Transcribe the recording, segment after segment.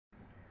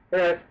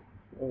Hey,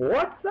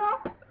 what's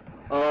up?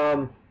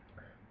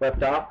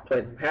 Left off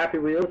playing some Happy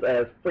Wheels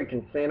as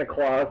freaking Santa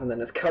Claus and then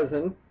his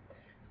cousin.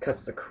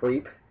 Cousin's a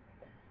creep.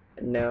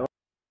 And now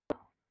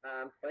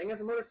I'm playing as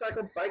a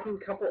motorcycle biking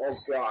couple. Oh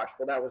gosh,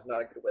 well that was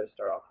not a good way to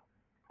start off.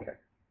 Okay.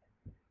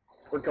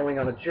 We're going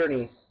on a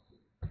journey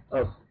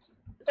of...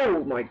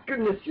 Oh my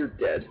goodness, you're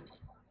dead.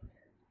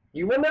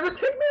 You will never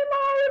take me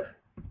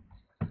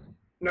alive!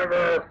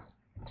 Never!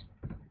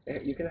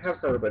 You can have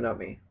her, but not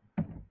me.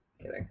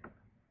 Kidding.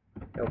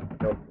 Nope.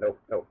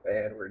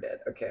 And we're dead.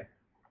 Okay.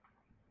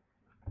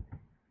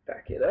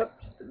 Back it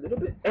up just a little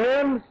bit.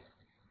 And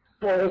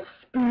full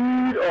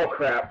speed! Oh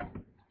crap.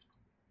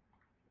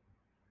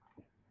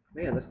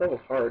 Man, this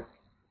level's hard.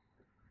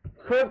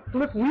 Flip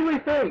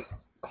wheelie thing!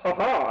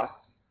 Haha!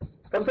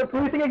 Come flip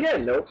wheelie thing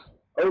again! Nope.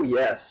 Oh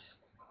yes.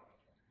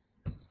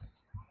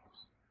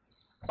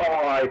 Oh,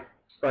 I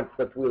front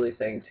flipped wheelie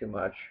thing too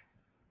much.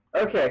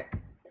 Okay.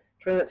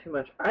 Try that too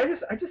much. I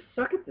just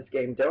suck at this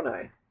game, don't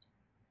I?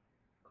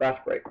 Clash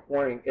break.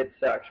 Warning, it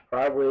sucks.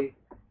 Probably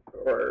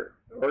or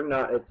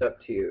not, it's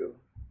up to you.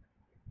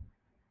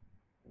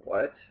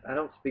 What? I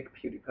don't speak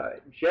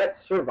PewDiePie. Jet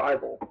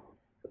survival.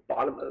 The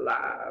bottom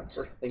alive.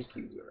 First think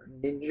you are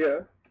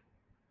ninja.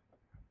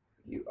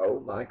 You oh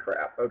my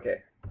crap.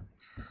 Okay.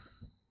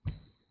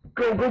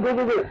 Go!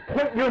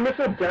 Put your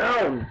missile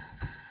down!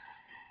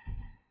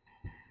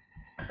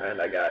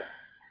 And I got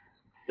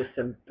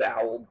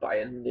disemboweled by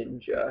a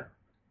ninja.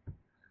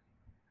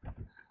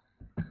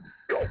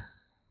 Go!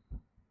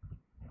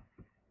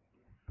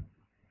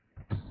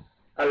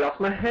 I lost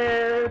my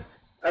head.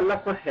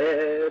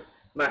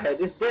 My head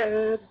is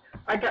dead.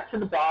 I got to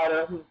the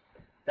bottom.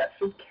 That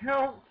should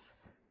count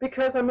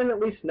because I'm in at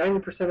least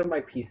 90% of my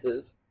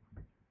pieces.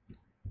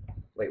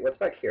 Wait, what's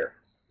back here?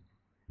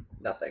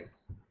 Nothing.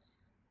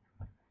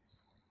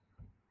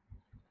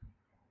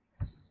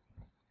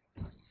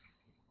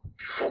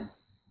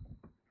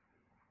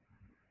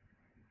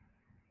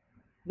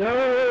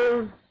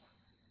 No!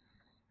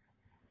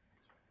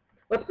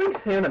 Let's bring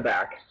Santa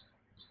back.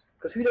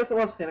 Because who doesn't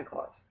love Santa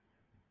Claus?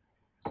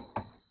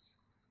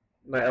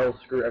 My L's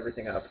screw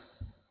everything up.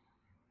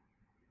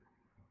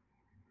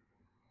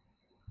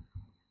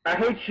 I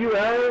hate you,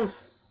 L's!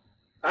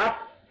 I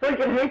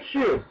freaking hate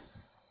you!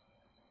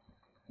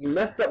 You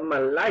messed up my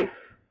life!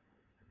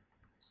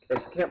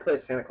 Okay, so I can't play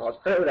as Santa Claus.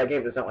 Apparently that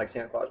game does not like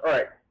Santa Claus.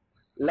 Alright.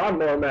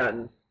 Lawnmower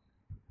Man.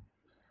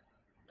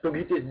 So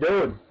get this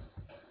done.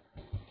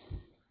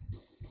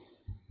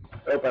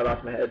 Oh, I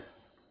lost my head.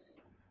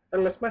 I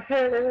lost my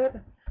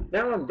head.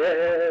 Now I'm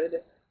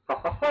dead. Ha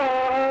ha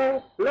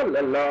ha. La la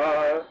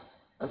la.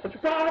 I'm such a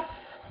boss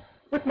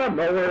with my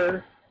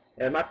mower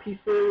and my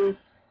pieces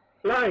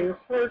flying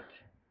hurt.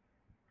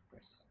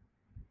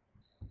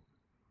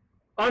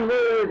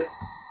 Onward.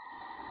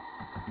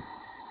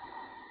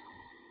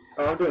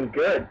 Oh, I'm doing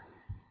good.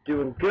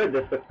 Doing good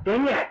this week.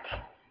 Dang it!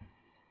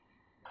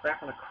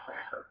 Crap on a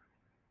cracker.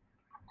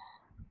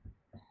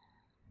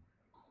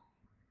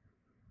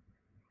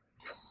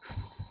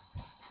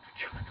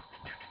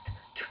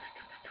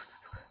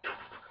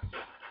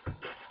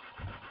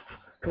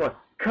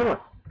 Come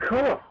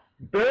on!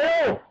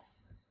 Bill!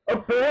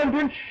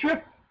 Abandoned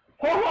ship!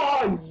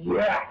 Oh,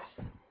 yes!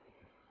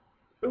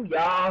 Oh,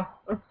 yeah!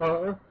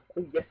 Oh,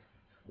 yes!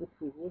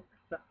 Ooh,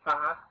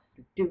 ha!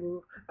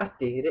 Do! I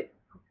did it!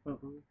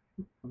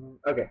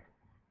 Okay.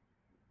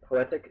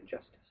 Poetic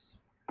Justice.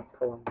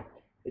 Poem.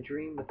 A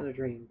Dream Within a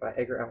Dream by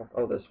Edgar Allan.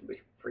 Oh, this will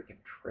be freaking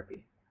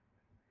trippy.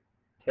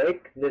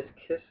 Take this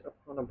kiss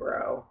upon a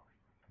brow.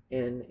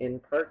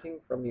 In parting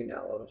from you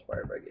now, love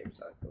inspired by game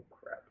side. Oh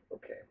crap.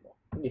 Okay, well.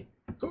 Yeah.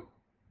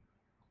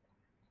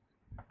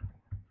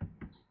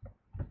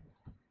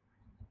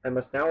 I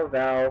must now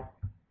avow.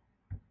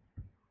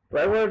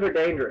 Right words are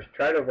dangerous.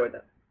 Try to avoid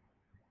them.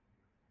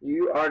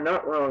 You are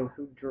not wrong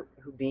who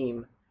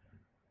deem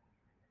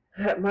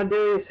that my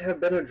days have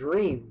been a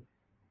dream.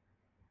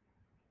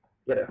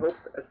 Yet I hope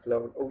has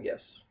flown. Oh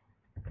yes.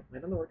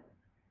 Land on the word.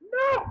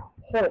 No!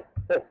 Ho.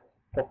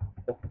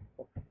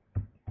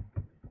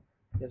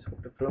 Yes,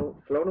 hope to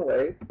flown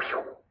away.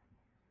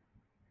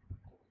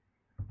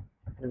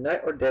 In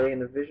night or day,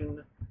 in a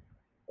vision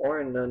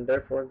or in none,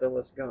 therefore the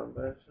less gone.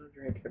 But it's not a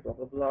dream. Okay, blah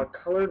blah blah.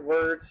 Colored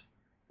words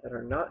that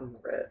are not in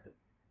red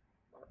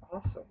are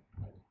awesome.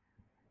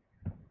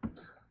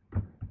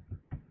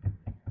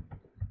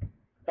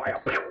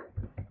 Fire.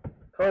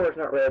 Color words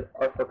not red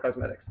are for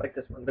cosmetics, like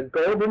this one. The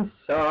golden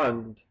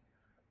sun.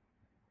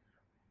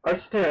 I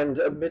stand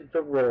amid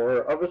the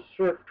roar of a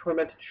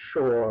surf-tormented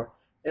shore,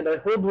 and I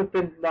hold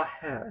within my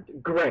hand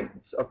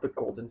grains of the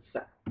golden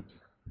sand.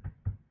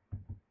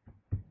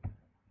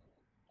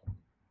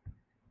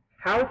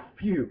 How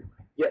few,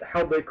 yet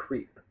how they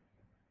creep,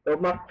 though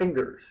my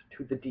fingers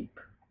to the deep.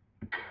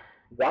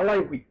 While I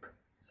weep,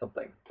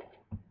 something.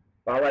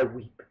 While I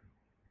weep.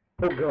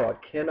 Oh God,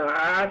 can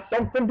I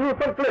something do a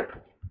front flip?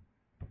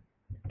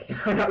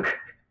 Can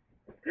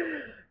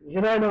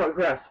I not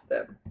grasp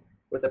them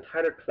with a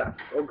tighter clasp?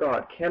 Oh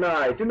God, can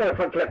I do my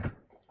front flip?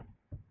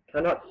 Can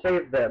I not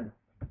save them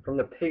from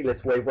the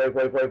payless wave?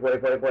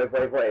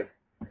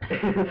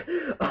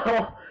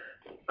 Oh,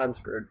 I'm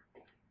screwed.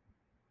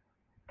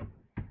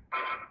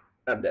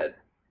 I'm dead.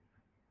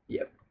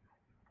 Yep.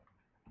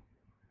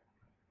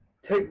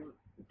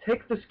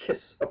 Take this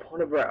kiss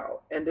upon a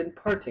brow, and in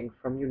parting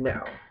from you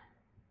now.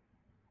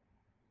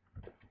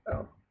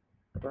 Oh.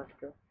 Let's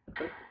go.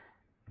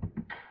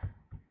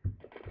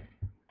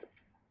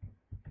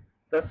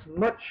 Thus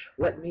much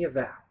let me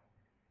avow.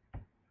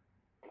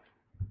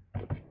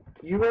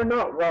 You are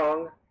not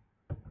wrong,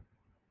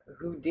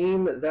 who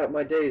deem that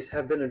my days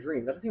have been a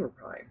dream. That doesn't even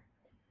rhyme.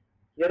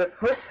 Yet if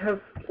hopes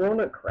have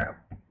flown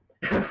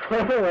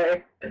flown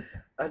away,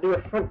 I do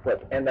a front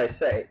flip, and I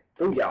say,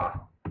 booyah.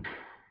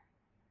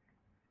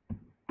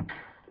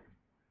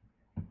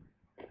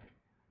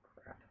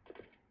 Crap.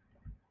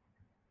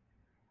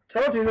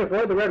 Told you to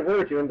avoid the red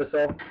word, you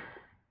imbecile.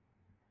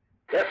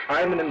 Yep,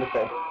 I'm an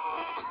imbecile.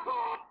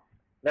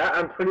 That,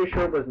 I'm pretty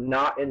sure, was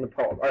not in the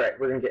poem. Alright,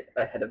 we're going to get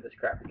ahead of this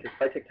crap, because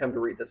if I take time to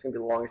read, this is going to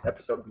be the longest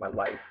episode of my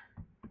life.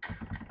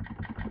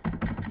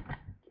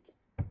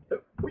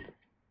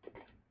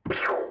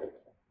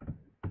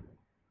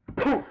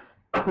 Poof!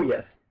 Oh,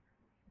 yes.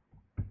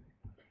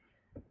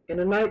 In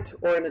a night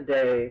or in a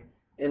day,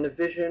 in a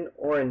vision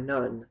or in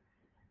none,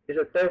 is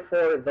it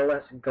therefore the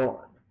less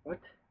gone?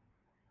 What?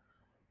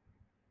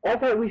 All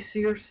that we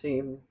see or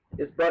seem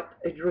is but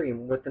a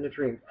dream within a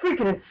dream.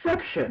 Freaking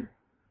Inception!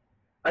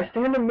 I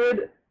stand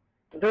amid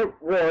the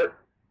roar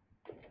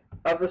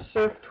of a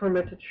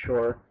surf-tormented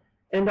shore,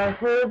 and I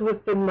hold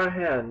within my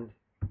hand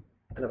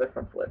another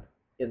front flip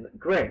in the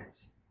grains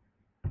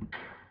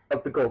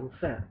of the golden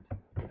sand.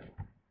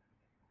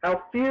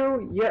 How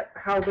few, yet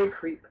how they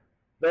creep,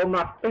 though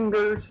my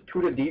fingers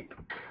to the deep,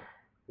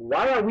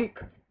 while I weep,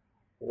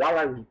 while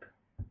I weep.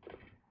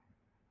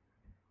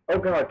 Oh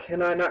God,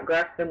 can I not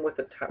grasp them with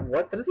a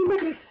what? That doesn't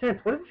make any sense.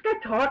 What is this guy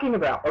talking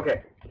about?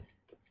 Okay,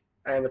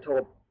 I am a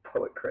total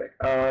poet critic.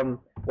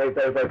 Wave,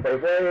 wave, wave,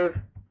 wave, wave.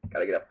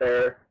 Gotta get up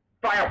there.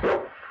 Fire!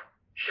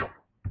 Poof!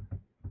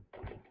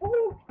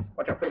 Oh,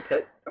 watch out for the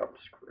pit. Oh, I'm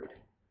screwed.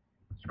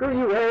 Screw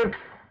you, wave!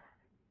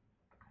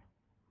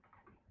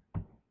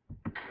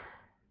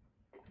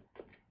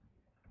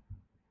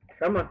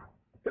 Come on.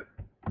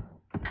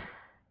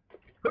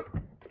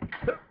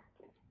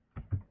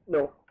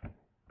 No.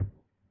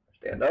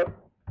 Stand up.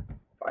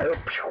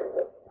 Fire.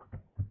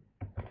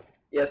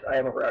 Yes, I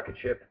am a rocket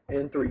ship.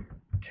 In 3,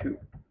 2,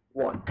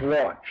 1.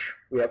 Launch.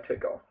 We have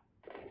takeoff.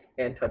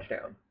 And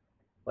touchdown.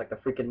 Like the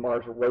freaking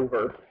Mars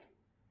rover.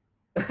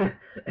 And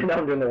now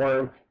I'm doing the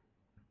worm.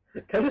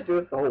 Can I just do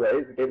this the whole way?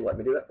 Is the game let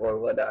me do that? Or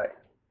will I die?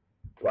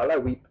 While I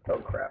weep. Oh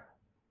crap.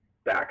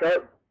 Back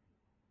up.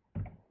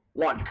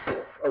 Launch.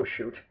 Oh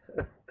shoot.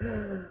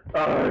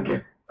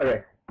 Okay.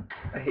 Okay.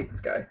 I hate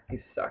this guy. He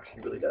sucks.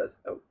 He really does.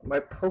 Oh, my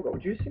pogo.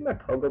 Did you see my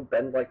pogo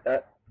bend like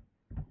that?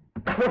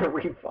 I want a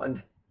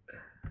refund.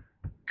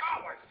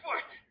 Oh, my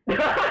foot!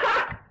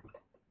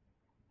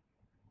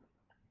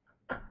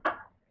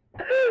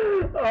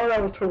 Oh,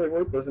 that was totally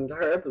worth this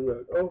entire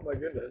episode. Oh my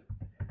goodness.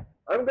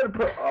 I'm gonna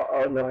put.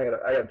 Oh no, I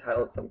gotta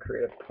title it some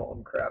creative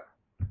poem crap.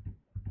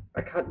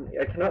 I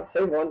cannot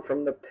say one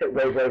from the pit.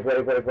 Wave, wave,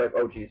 wave, wave, wave.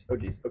 Oh jeez, oh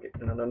jeez. Okay,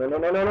 no, no, no, no,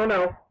 no, no, no,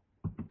 no.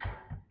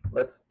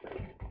 Let's.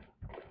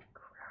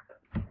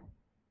 Crap.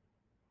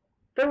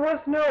 There was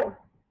no.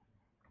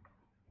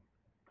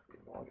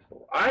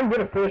 I'm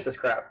gonna finish this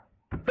crap.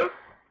 The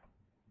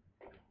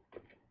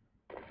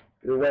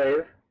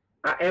wave.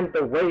 I am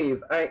the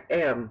wave. I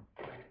am.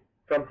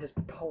 From his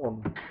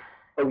poem.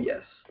 Oh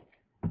yes.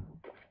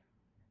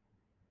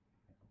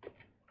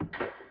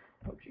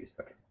 Oh jeez.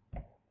 Okay.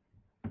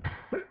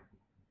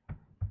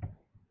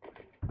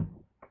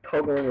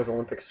 Pogoing was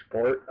Olympic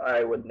sport.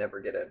 I would never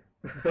get it.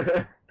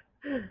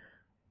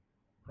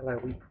 While I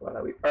weep, while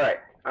I weep. Alright,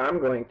 I'm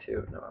going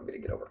to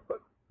get over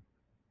foot.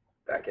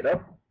 Back it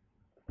up.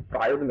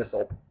 Fire the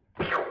missile.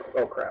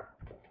 Oh crap.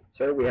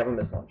 Sir, we have a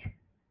missile launch.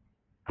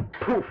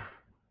 Poof!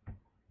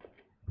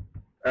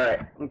 Alright,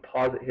 I'm going to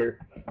pause it here,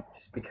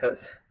 just because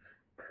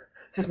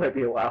this might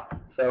be a while.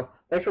 So,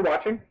 thanks for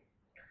watching.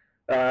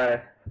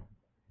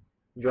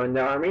 Join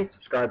the army,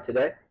 subscribe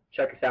today,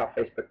 check us out,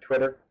 Facebook,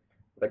 Twitter,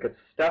 all that good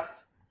stuff.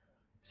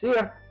 See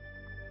ya!